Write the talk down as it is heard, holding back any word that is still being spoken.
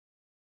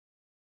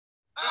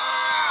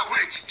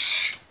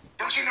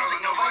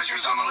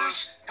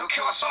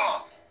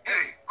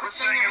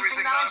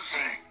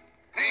saying?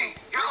 Me?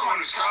 You're the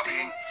one who's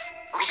copying.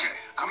 Okay,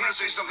 I'm gonna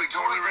say something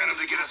totally random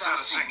to get us out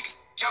of sync.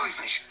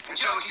 Jellyfish,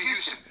 Angelica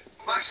Houston,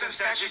 Black Sim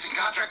Statutes and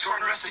Contract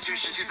Tort and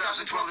Restitution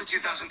 2012 to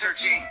 2013.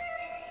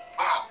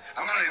 Wow,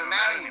 I'm not even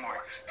mad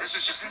anymore. This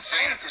is just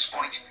insane at this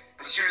point.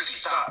 But seriously,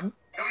 stop.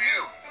 No, you.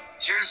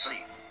 Seriously,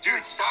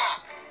 dude,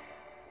 stop.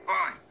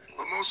 Fine,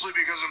 but mostly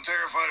because I'm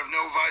terrified of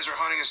Novisor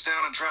hunting us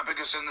down and trapping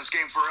us in this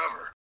game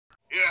forever.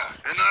 Yeah,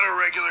 and not a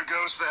regular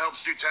ghost that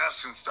helps do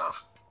tasks and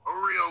stuff. A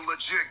real,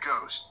 legit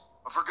ghost.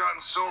 A forgotten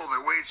soul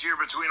that waits here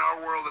between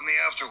our world and the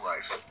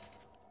afterlife.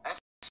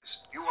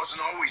 He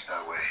wasn't always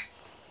that way.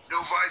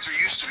 Novisor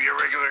used to be a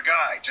regular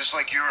guy, just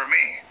like you or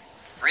me.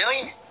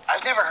 Really?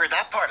 I've never heard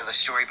that part of the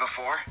story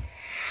before.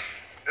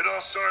 It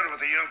all started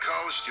with a young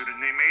college student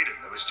named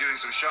Aiden that was doing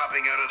some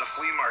shopping out at a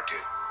flea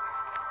market.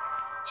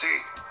 See,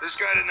 this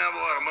guy didn't have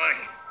a lot of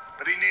money,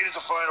 but he needed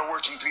to find a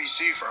working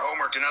PC for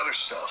homework and other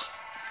stuff.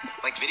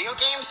 Like video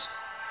games?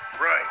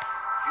 Right.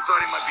 He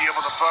thought he might be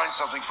able to find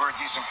something for a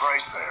decent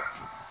price there.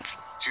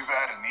 Too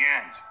bad in the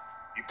end,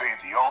 he paid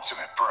the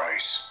ultimate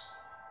price.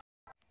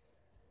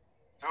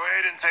 So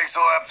Aiden takes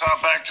the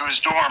laptop back to his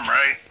dorm,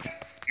 right?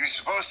 He was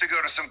supposed to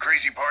go to some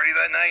crazy party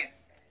that night,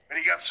 but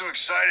he got so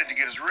excited to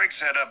get his rig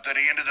set up that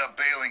he ended up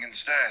bailing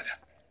instead.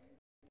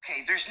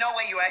 Okay, there's no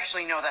way you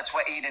actually know that's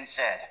what Aiden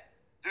said.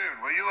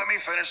 Dude, will you let me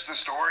finish the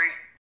story?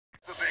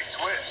 The big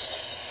twist.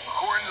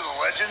 According to the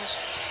legends,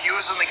 he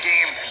was in the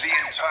game the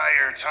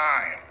entire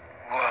time.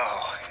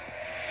 Whoa.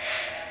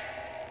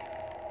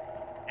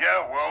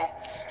 Yeah, well,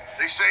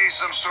 they say he's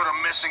some sort of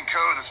missing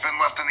code that's been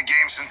left in the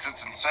game since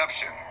its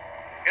inception.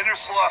 Inner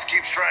Sloth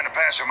keeps trying to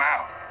patch him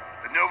out,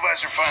 but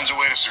Novisor finds a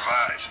way to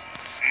survive.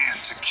 And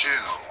to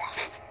kill.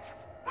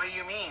 What do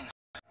you mean?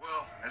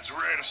 Well, it's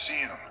rare to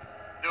see him.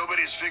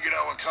 Nobody's figured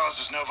out what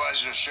causes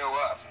Novisor to show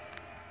up.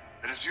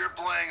 But if you're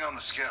playing on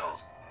the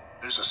Skeld,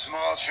 there's a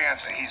small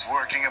chance that he's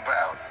lurking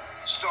about,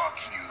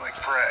 stalking you like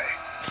prey.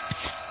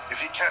 If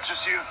he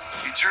catches you,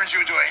 he turns you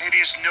into a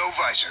hideous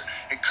Novisor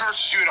and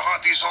curses you to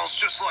haunt these halls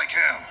just like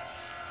him.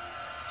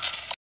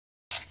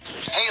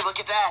 Hey, look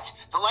at that.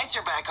 The lights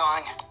are back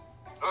on.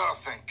 Oh,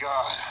 thank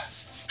God.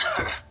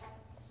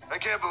 I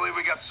can't believe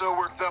we got so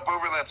worked up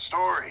over that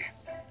story.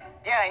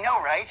 Yeah, I know,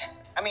 right?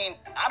 I mean,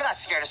 I'm not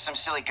scared of some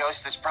silly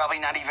ghost that's probably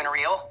not even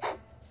real.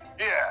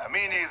 Yeah,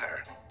 me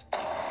neither.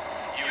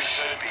 You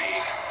should be.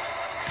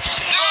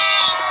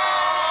 Ah!